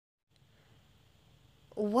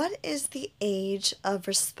What is the age of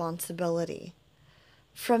responsibility?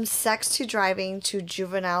 From sex to driving to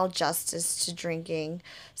juvenile justice to drinking,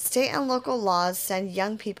 state and local laws send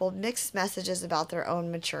young people mixed messages about their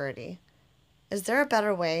own maturity. Is there a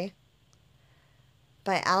better way?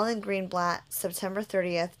 By Alan Greenblatt, September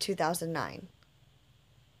 30th, 2009.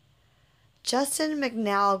 Justin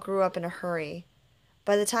McNall grew up in a hurry.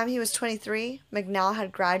 By the time he was 23, McNall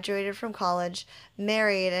had graduated from college,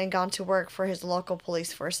 married, and gone to work for his local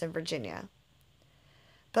police force in Virginia.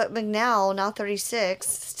 But McNall, now 36,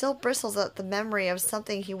 still bristles at the memory of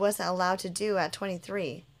something he wasn't allowed to do at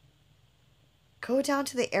 23. Go down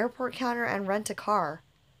to the airport counter and rent a car.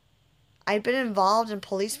 I'd been involved in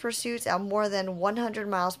police pursuits at more than 100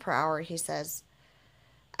 miles per hour, he says.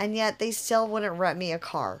 And yet they still wouldn't rent me a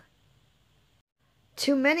car.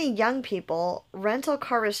 To many young people, rental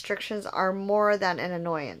car restrictions are more than an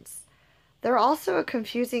annoyance. They're also a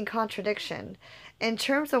confusing contradiction in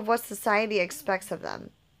terms of what society expects of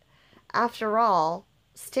them. After all,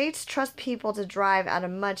 states trust people to drive at a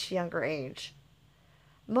much younger age.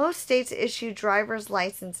 Most states issue driver's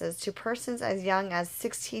licenses to persons as young as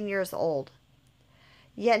 16 years old.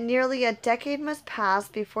 Yet nearly a decade must pass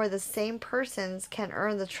before the same persons can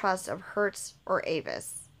earn the trust of Hertz or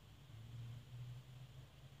Avis.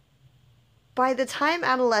 By the time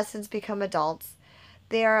adolescents become adults,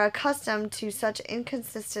 they are accustomed to such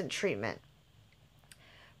inconsistent treatment.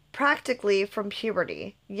 Practically from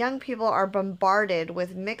puberty, young people are bombarded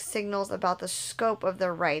with mixed signals about the scope of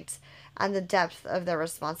their rights and the depth of their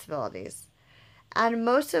responsibilities. And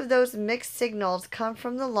most of those mixed signals come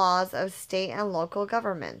from the laws of state and local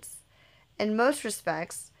governments. In most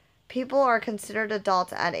respects, people are considered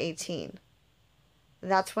adults at 18.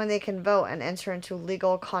 That's when they can vote and enter into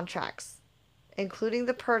legal contracts, including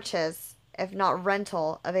the purchase, if not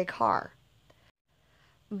rental, of a car.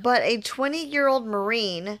 But a 20-year-old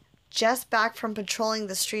Marine, just back from patrolling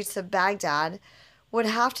the streets of Baghdad, would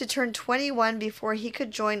have to turn 21 before he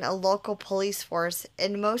could join a local police force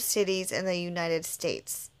in most cities in the United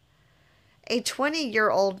States. A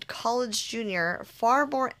 20-year-old college junior, far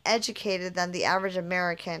more educated than the average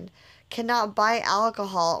American, cannot buy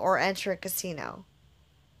alcohol or enter a casino.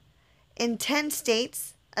 In 10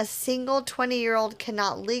 states, a single 20-year-old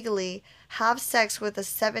cannot legally have sex with a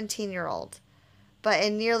 17-year-old. But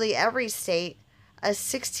in nearly every state, a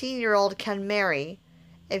 16-year-old can marry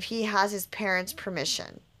if he has his parents'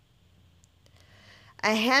 permission.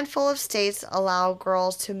 A handful of states allow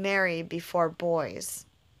girls to marry before boys.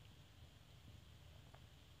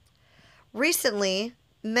 Recently,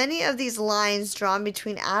 many of these lines drawn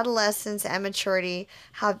between adolescence and maturity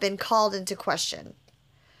have been called into question.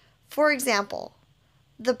 For example,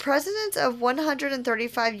 the presidents of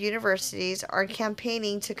 135 universities are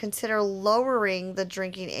campaigning to consider lowering the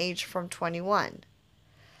drinking age from 21.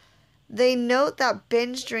 They note that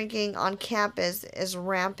binge drinking on campus is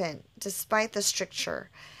rampant despite the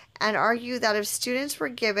stricture, and argue that if students were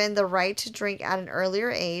given the right to drink at an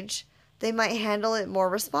earlier age, they might handle it more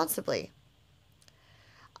responsibly.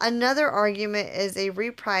 Another argument is a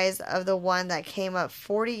reprise of the one that came up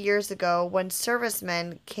 40 years ago when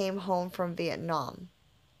servicemen came home from Vietnam.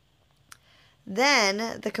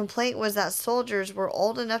 Then, the complaint was that soldiers were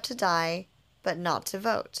old enough to die, but not to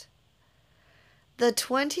vote. The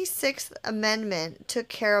 26th Amendment took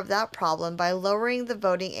care of that problem by lowering the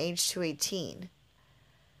voting age to 18.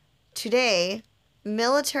 Today,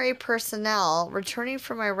 military personnel returning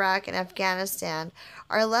from Iraq and Afghanistan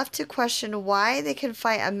are left to question why they can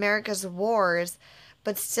fight America's wars,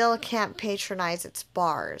 but still can't patronize its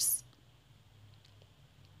bars.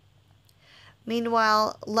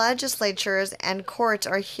 Meanwhile, legislatures and courts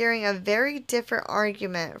are hearing a very different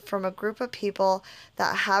argument from a group of people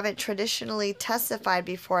that haven't traditionally testified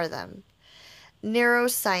before them: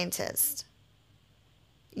 neuroscientists.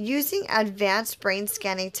 Using advanced brain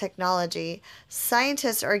scanning technology,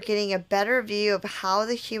 scientists are getting a better view of how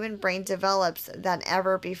the human brain develops than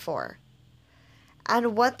ever before.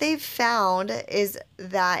 And what they've found is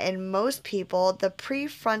that in most people, the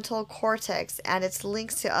prefrontal cortex and its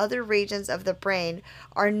links to other regions of the brain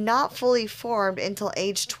are not fully formed until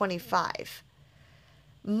age 25,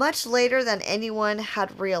 much later than anyone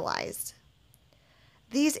had realized.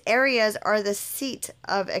 These areas are the seat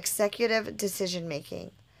of executive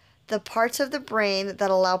decision-making, the parts of the brain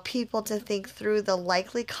that allow people to think through the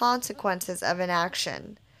likely consequences of an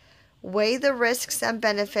action, weigh the risks and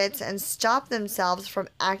benefits, and stop themselves from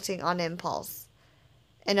acting on impulse.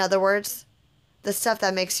 In other words, the stuff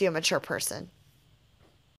that makes you a mature person.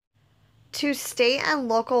 To state and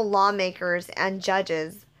local lawmakers and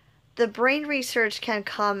judges, the brain research can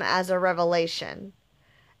come as a revelation.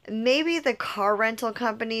 Maybe the car rental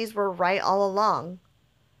companies were right all along.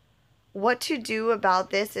 What to do about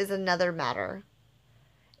this is another matter.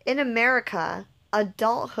 In America,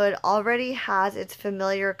 adulthood already has its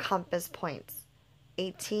familiar compass points,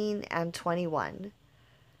 18 and 21.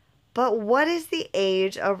 But what is the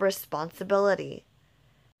age of responsibility?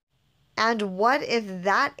 And what if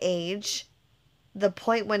that age, the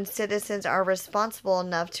point when citizens are responsible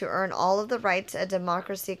enough to earn all of the rights a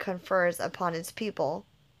democracy confers upon its people,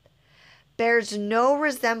 bears no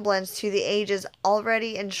resemblance to the ages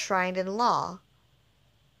already enshrined in law?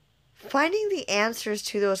 Finding the answers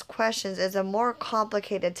to those questions is a more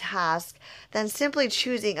complicated task than simply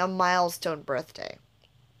choosing a milestone birthday.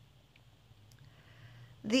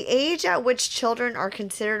 The age at which children are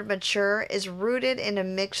considered mature is rooted in a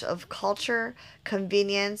mix of culture,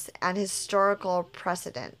 convenience, and historical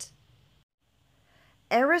precedent.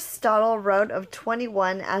 Aristotle wrote of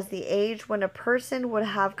 21 as the age when a person would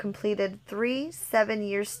have completed 3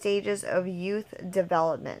 7-year stages of youth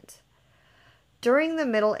development. During the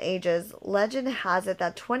Middle Ages, legend has it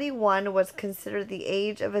that 21 was considered the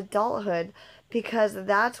age of adulthood because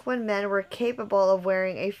that's when men were capable of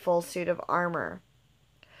wearing a full suit of armor.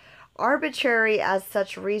 Arbitrary as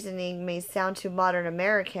such reasoning may sound to modern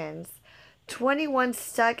Americans, 21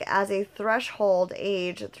 stuck as a threshold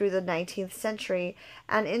age through the 19th century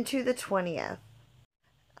and into the 20th.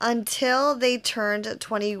 Until they turned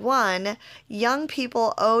 21, young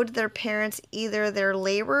people owed their parents either their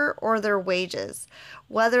labor or their wages,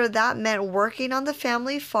 whether that meant working on the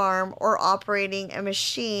family farm or operating a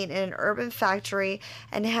machine in an urban factory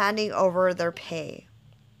and handing over their pay.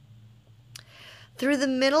 Through the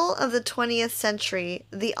middle of the 20th century,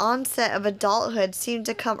 the onset of adulthood seemed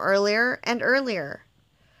to come earlier and earlier.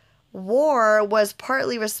 War was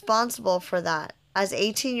partly responsible for that, as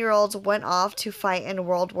 18-year-olds went off to fight in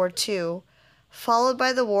World War II, followed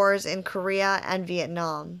by the wars in Korea and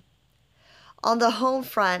Vietnam. On the home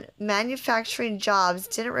front, manufacturing jobs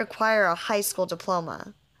didn't require a high school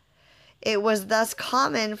diploma. It was thus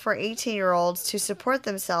common for 18-year-olds to support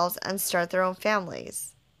themselves and start their own families.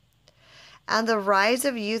 And the rise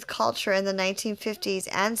of youth culture in the 1950s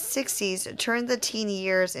and 60s turned the teen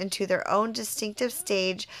years into their own distinctive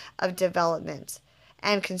stage of development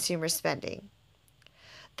and consumer spending.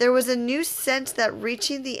 There was a new sense that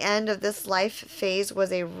reaching the end of this life phase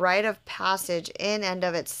was a rite of passage in and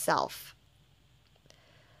of itself.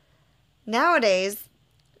 Nowadays,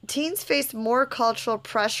 teens face more cultural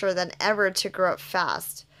pressure than ever to grow up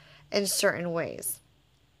fast in certain ways.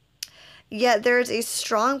 Yet there is a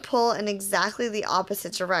strong pull in exactly the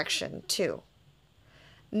opposite direction, too.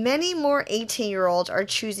 Many more 18-year-olds are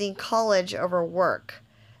choosing college over work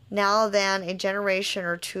now than a generation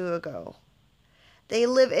or two ago. They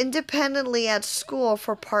live independently at school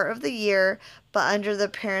for part of the year, but under the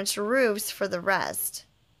parents' roofs for the rest.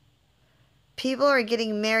 People are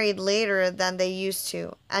getting married later than they used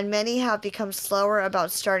to, and many have become slower about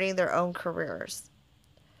starting their own careers.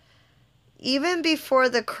 Even before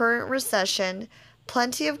the current recession,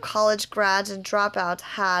 plenty of college grads and dropouts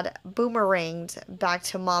had boomeranged back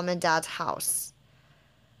to mom and dad's house.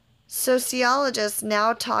 Sociologists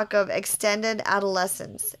now talk of extended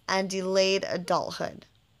adolescence and delayed adulthood.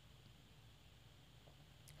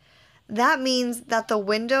 That means that the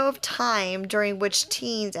window of time during which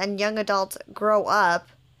teens and young adults grow up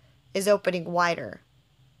is opening wider.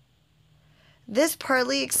 This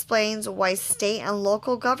partly explains why state and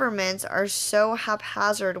local governments are so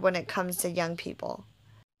haphazard when it comes to young people.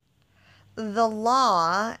 The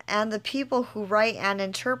law and the people who write and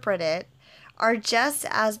interpret it are just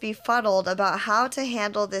as befuddled about how to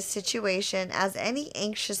handle this situation as any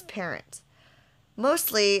anxious parent.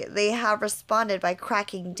 Mostly, they have responded by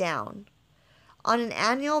cracking down. On an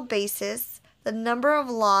annual basis, the number of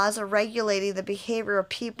laws regulating the behavior of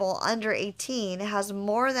people under 18 has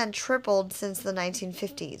more than tripled since the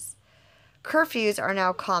 1950s. Curfews are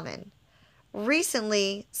now common.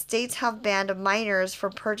 Recently, states have banned minors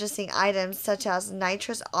from purchasing items such as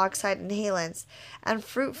nitrous oxide inhalants and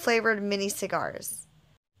fruit-flavored mini cigars.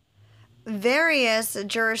 Various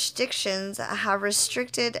jurisdictions have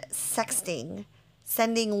restricted sexting,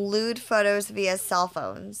 sending lewd photos via cell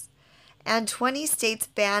phones. And 20 states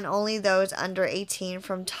ban only those under 18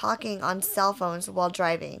 from talking on cell phones while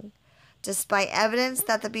driving, despite evidence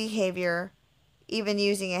that the behavior, even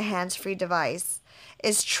using a hands-free device,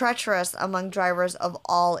 is treacherous among drivers of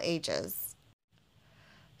all ages.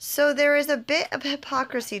 So there is a bit of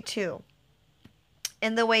hypocrisy, too,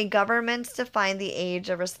 in the way governments define the age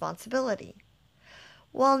of responsibility.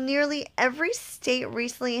 While nearly every state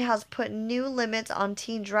recently has put new limits on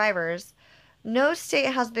teen drivers, no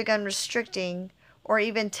state has begun restricting or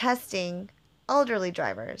even testing elderly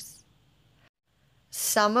drivers,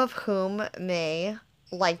 some of whom may,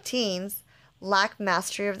 like teens, lack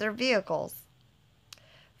mastery of their vehicles.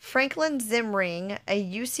 Franklin Zimring, a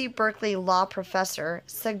UC Berkeley law professor,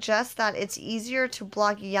 suggests that it's easier to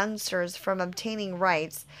block youngsters from obtaining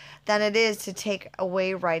rights than it is to take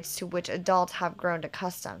away rights to which adults have grown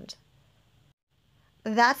accustomed.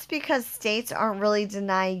 That's because states aren't really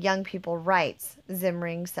denying young people rights,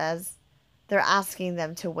 Zimring says. They're asking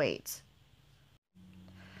them to wait.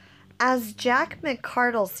 As Jack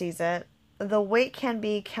McCardle sees it, the wait can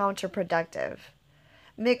be counterproductive.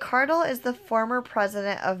 McCardle is the former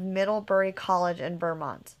president of Middlebury College in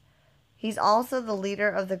Vermont. He's also the leader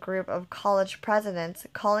of the group of college presidents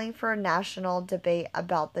calling for a national debate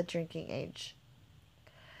about the drinking age.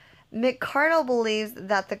 McCardle believes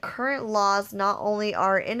that the current laws not only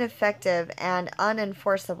are ineffective and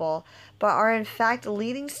unenforceable, but are in fact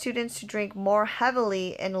leading students to drink more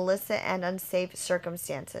heavily in illicit and unsafe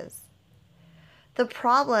circumstances. The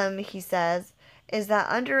problem, he says, is that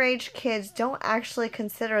underage kids don't actually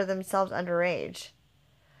consider themselves underage.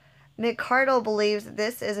 McCardle believes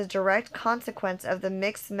this is a direct consequence of the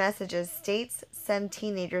mixed messages states send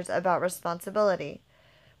teenagers about responsibility.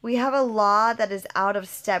 We have a law that is out of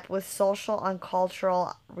step with social and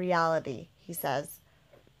cultural reality, he says.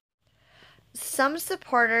 Some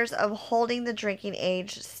supporters of holding the drinking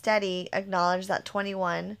age steady acknowledge that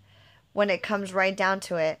 21, when it comes right down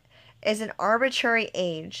to it, is an arbitrary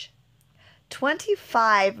age.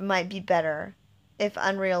 25 might be better, if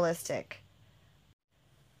unrealistic.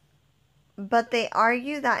 But they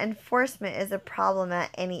argue that enforcement is a problem at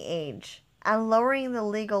any age, and lowering the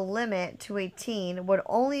legal limit to 18 would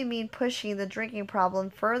only mean pushing the drinking problem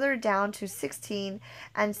further down to 16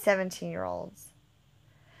 and 17-year-olds.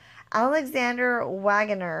 Alexander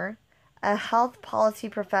Wagner, a health policy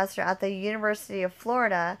professor at the University of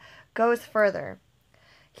Florida, goes further.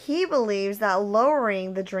 He believes that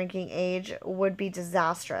lowering the drinking age would be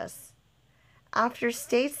disastrous. After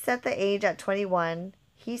states set the age at 21,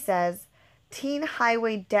 he says, teen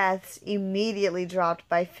highway deaths immediately dropped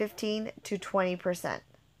by 15 to 20%.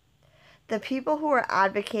 The people who are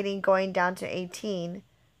advocating going down to 18,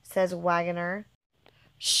 says Wagner,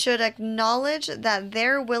 should acknowledge that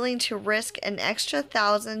they're willing to risk an extra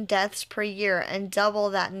 1,000 deaths per year and double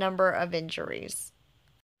that number of injuries.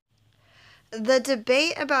 The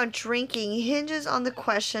debate about drinking hinges on the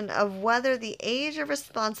question of whether the age of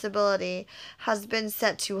responsibility has been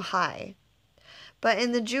set too high. But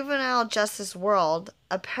in the juvenile justice world,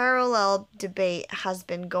 a parallel debate has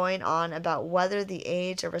been going on about whether the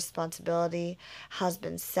age of responsibility has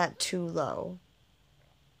been set too low.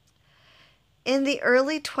 In the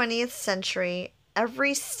early 20th century,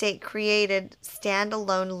 every state created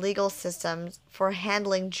standalone legal systems for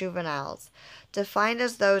handling juveniles, defined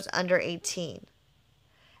as those under 18.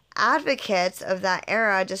 Advocates of that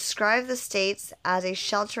era describe the states as a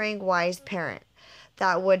sheltering wise parent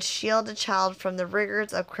that would shield a child from the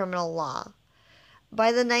rigors of criminal law.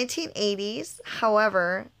 By the 1980s,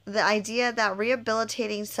 however, the idea that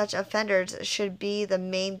rehabilitating such offenders should be the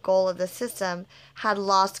main goal of the system had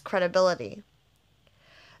lost credibility.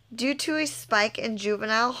 Due to a spike in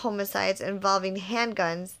juvenile homicides involving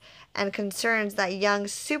handguns and concerns that young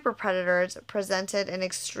super predators presented an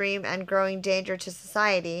extreme and growing danger to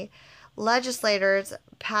society, legislators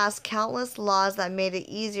passed countless laws that made it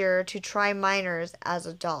easier to try minors as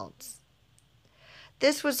adults.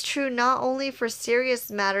 This was true not only for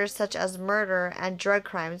serious matters such as murder and drug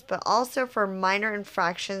crimes, but also for minor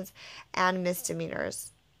infractions and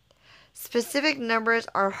misdemeanors. Specific numbers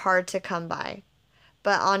are hard to come by,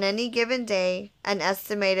 but on any given day, an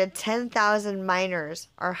estimated 10,000 minors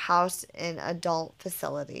are housed in adult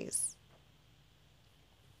facilities.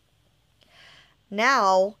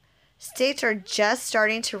 Now, states are just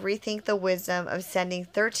starting to rethink the wisdom of sending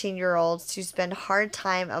 13-year-olds to spend hard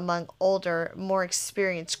time among older, more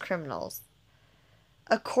experienced criminals.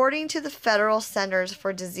 According to the Federal Centers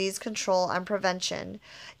for Disease Control and Prevention,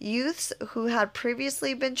 youths who had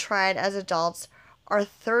previously been tried as adults are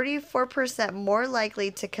 34% more likely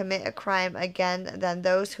to commit a crime again than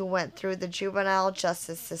those who went through the juvenile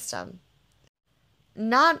justice system.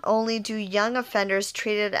 Not only do young offenders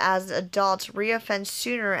treated as adults reoffend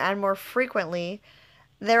sooner and more frequently,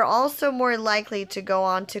 they're also more likely to go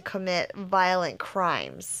on to commit violent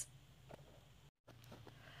crimes.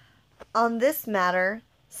 On this matter,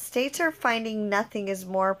 states are finding nothing is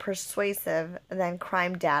more persuasive than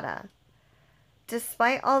crime data.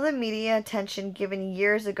 Despite all the media attention given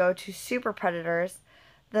years ago to super predators,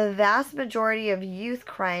 the vast majority of youth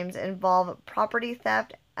crimes involve property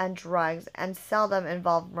theft and drugs and seldom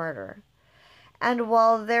involve murder. And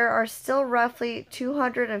while there are still roughly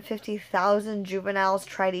 250,000 juveniles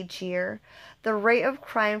tried each year, the rate of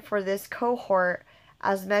crime for this cohort,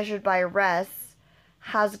 as measured by arrests,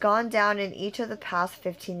 has gone down in each of the past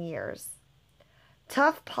 15 years.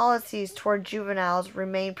 Tough policies toward juveniles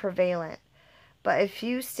remain prevalent, but a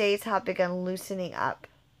few states have begun loosening up.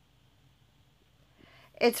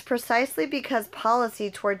 It's precisely because policy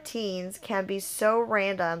toward teens can be so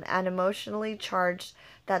random and emotionally charged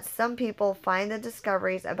that some people find the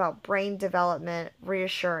discoveries about brain development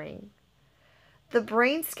reassuring. The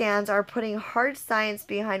brain scans are putting hard science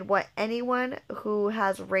behind what anyone who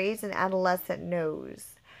has raised an adolescent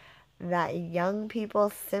knows: that young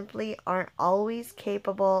people simply aren't always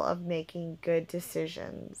capable of making good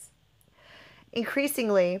decisions.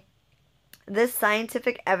 Increasingly, this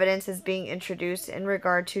scientific evidence is being introduced in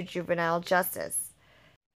regard to juvenile justice.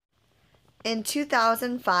 In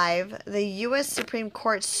 2005, the U.S. Supreme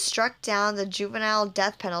Court struck down the juvenile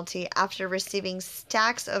death penalty after receiving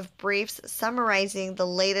stacks of briefs summarizing the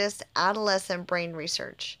latest adolescent brain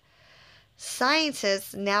research.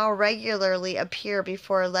 Scientists now regularly appear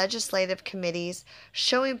before legislative committees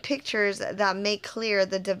showing pictures that make clear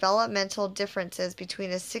the developmental differences between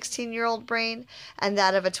a 16-year-old brain and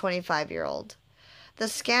that of a 25-year-old. The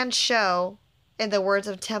scans show, in the words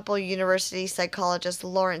of Temple University psychologist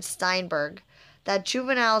Lawrence Steinberg, that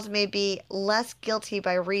juveniles may be less guilty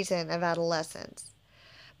by reason of adolescence.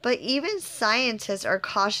 But even scientists are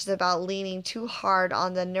cautious about leaning too hard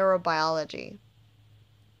on the neurobiology.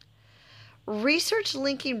 Research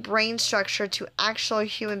linking brain structure to actual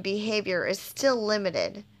human behavior is still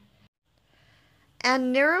limited.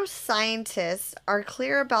 And neuroscientists are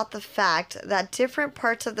clear about the fact that different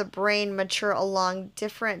parts of the brain mature along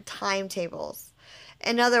different timetables.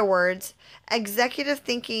 In other words, executive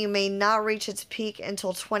thinking may not reach its peak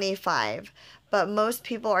until 25, but most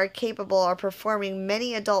people are capable of performing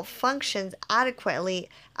many adult functions adequately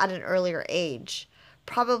at an earlier age,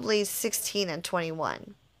 probably 16 and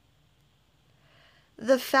 21.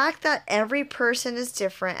 The fact that every person is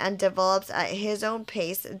different and develops at his own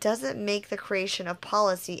pace doesn't make the creation of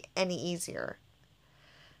policy any easier.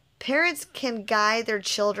 Parents can guide their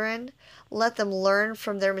children, let them learn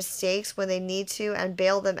from their mistakes when they need to, and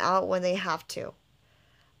bail them out when they have to.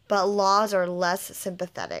 But laws are less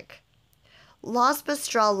sympathetic. Laws must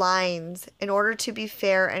draw lines in order to be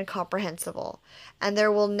fair and comprehensible, and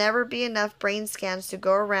there will never be enough brain scans to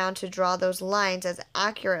go around to draw those lines as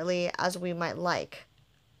accurately as we might like.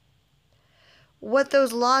 What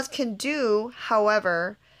those laws can do,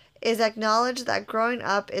 however, is acknowledge that growing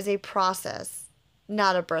up is a process,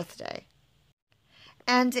 not a birthday.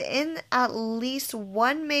 And in at least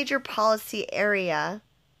one major policy area,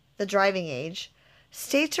 the driving age,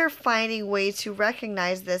 states are finding ways to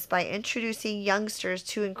recognize this by introducing youngsters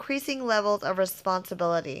to increasing levels of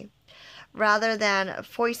responsibility, rather than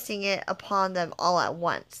foisting it upon them all at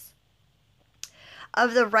once.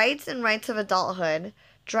 Of the rights and rights of adulthood,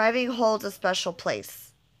 driving holds a special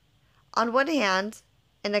place. On one hand,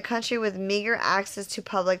 in a country with meager access to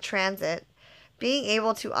public transit, being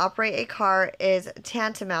able to operate a car is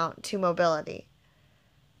tantamount to mobility.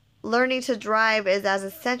 Learning to drive is as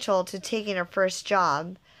essential to taking a first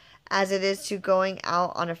job as it is to going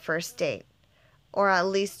out on a first date, or at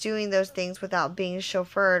least doing those things without being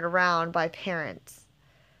chauffeured around by parents.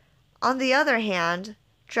 On the other hand,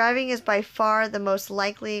 driving is by far the most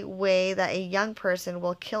likely way that a young person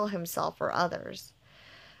will kill himself or others.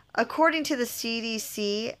 According to the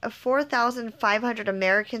CDC, 4,500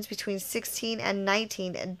 Americans between 16 and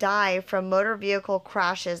 19 die from motor vehicle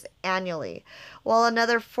crashes annually, while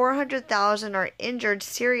another 400,000 are injured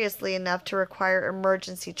seriously enough to require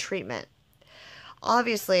emergency treatment.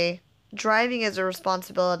 Obviously, driving is a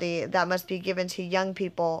responsibility that must be given to young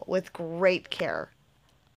people with great care.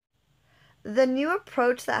 The new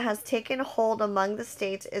approach that has taken hold among the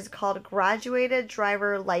states is called graduated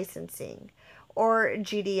driver licensing, or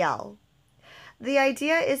GDL. The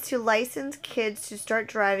idea is to license kids to start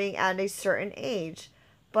driving at a certain age,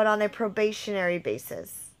 but on a probationary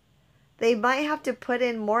basis. They might have to put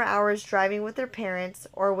in more hours driving with their parents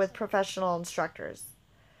or with professional instructors.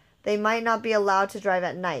 They might not be allowed to drive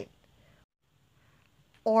at night,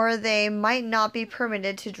 or they might not be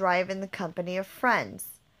permitted to drive in the company of friends.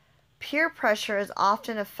 Peer pressure is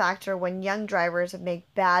often a factor when young drivers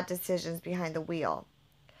make bad decisions behind the wheel.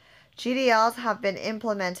 GDLs have been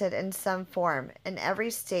implemented in some form in every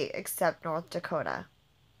state except North Dakota.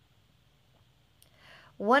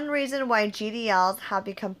 One reason why GDLs have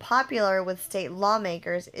become popular with state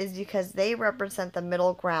lawmakers is because they represent the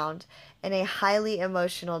middle ground in a highly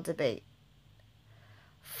emotional debate.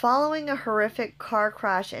 Following a horrific car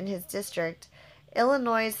crash in his district,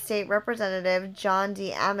 Illinois State Representative John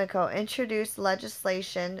D. Amico introduced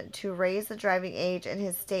legislation to raise the driving age in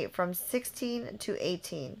his state from 16 to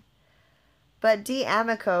 18. But D.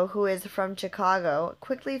 Amico, who is from Chicago,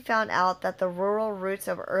 quickly found out that the rural roots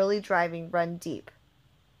of early driving run deep.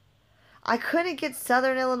 I couldn't get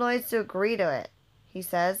Southern Illinois to agree to it, he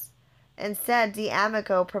says. Instead, D.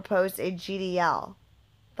 Amico proposed a GDL.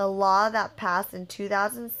 The law that passed in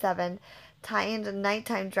 2007 tightened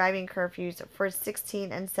nighttime driving curfews for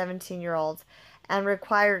 16 and 17-year-olds and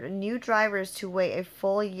required new drivers to wait a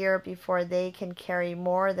full year before they can carry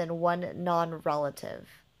more than one non-relative.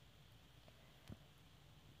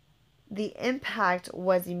 The impact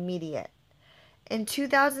was immediate. In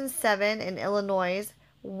 2007 in Illinois,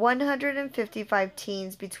 155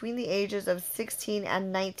 teens between the ages of 16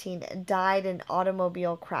 and 19 died in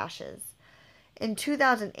automobile crashes. In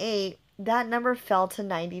 2008, that number fell to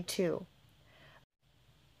 92.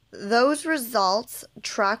 Those results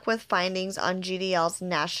track with findings on GDLs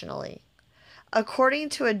nationally. According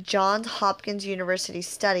to a Johns Hopkins University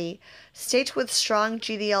study, states with strong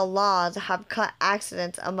GDL laws have cut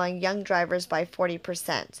accidents among young drivers by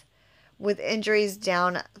 40%, with injuries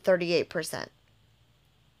down 38%.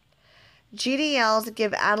 GDLs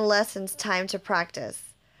give adolescents time to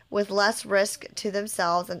practice, with less risk to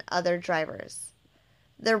themselves and other drivers.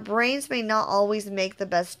 Their brains may not always make the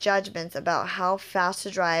best judgments about how fast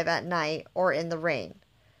to drive at night or in the rain,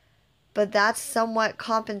 but that's somewhat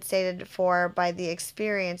compensated for by the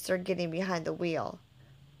experience they're getting behind the wheel.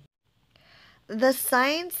 The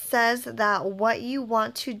science says that what you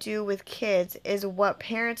want to do with kids is what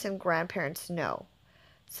parents and grandparents know,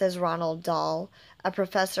 says Ronald Dahl, a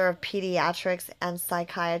professor of pediatrics and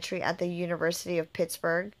psychiatry at the University of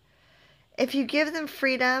Pittsburgh. If you give them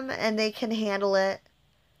freedom and they can handle it,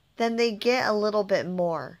 then they get a little bit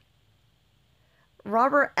more.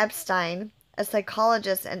 Robert Epstein, a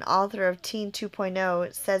psychologist and author of Teen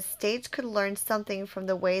 2.0, says states could learn something from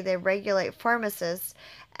the way they regulate pharmacists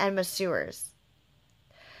and masseurs.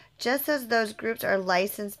 Just as those groups are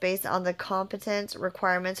licensed based on the competence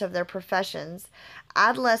requirements of their professions,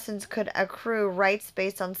 adolescents could accrue rights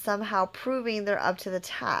based on somehow proving they're up to the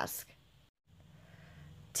task.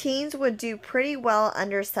 Teens would do pretty well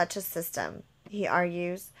under such a system, he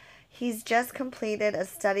argues. He's just completed a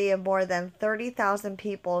study of more than 30,000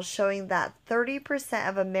 people showing that 30%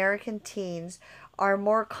 of American teens are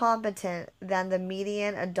more competent than the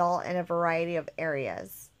median adult in a variety of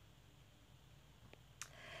areas.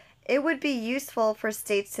 It would be useful for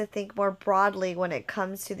states to think more broadly when it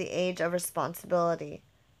comes to the age of responsibility.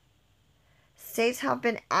 States have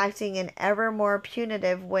been acting in ever more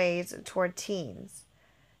punitive ways toward teens.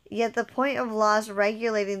 Yet the point of laws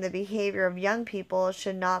regulating the behavior of young people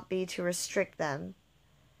should not be to restrict them.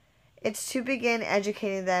 It's to begin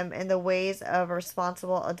educating them in the ways of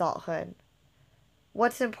responsible adulthood.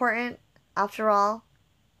 What's important, after all,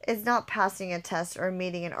 is not passing a test or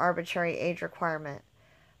meeting an arbitrary age requirement,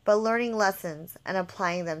 but learning lessons and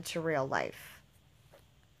applying them to real life.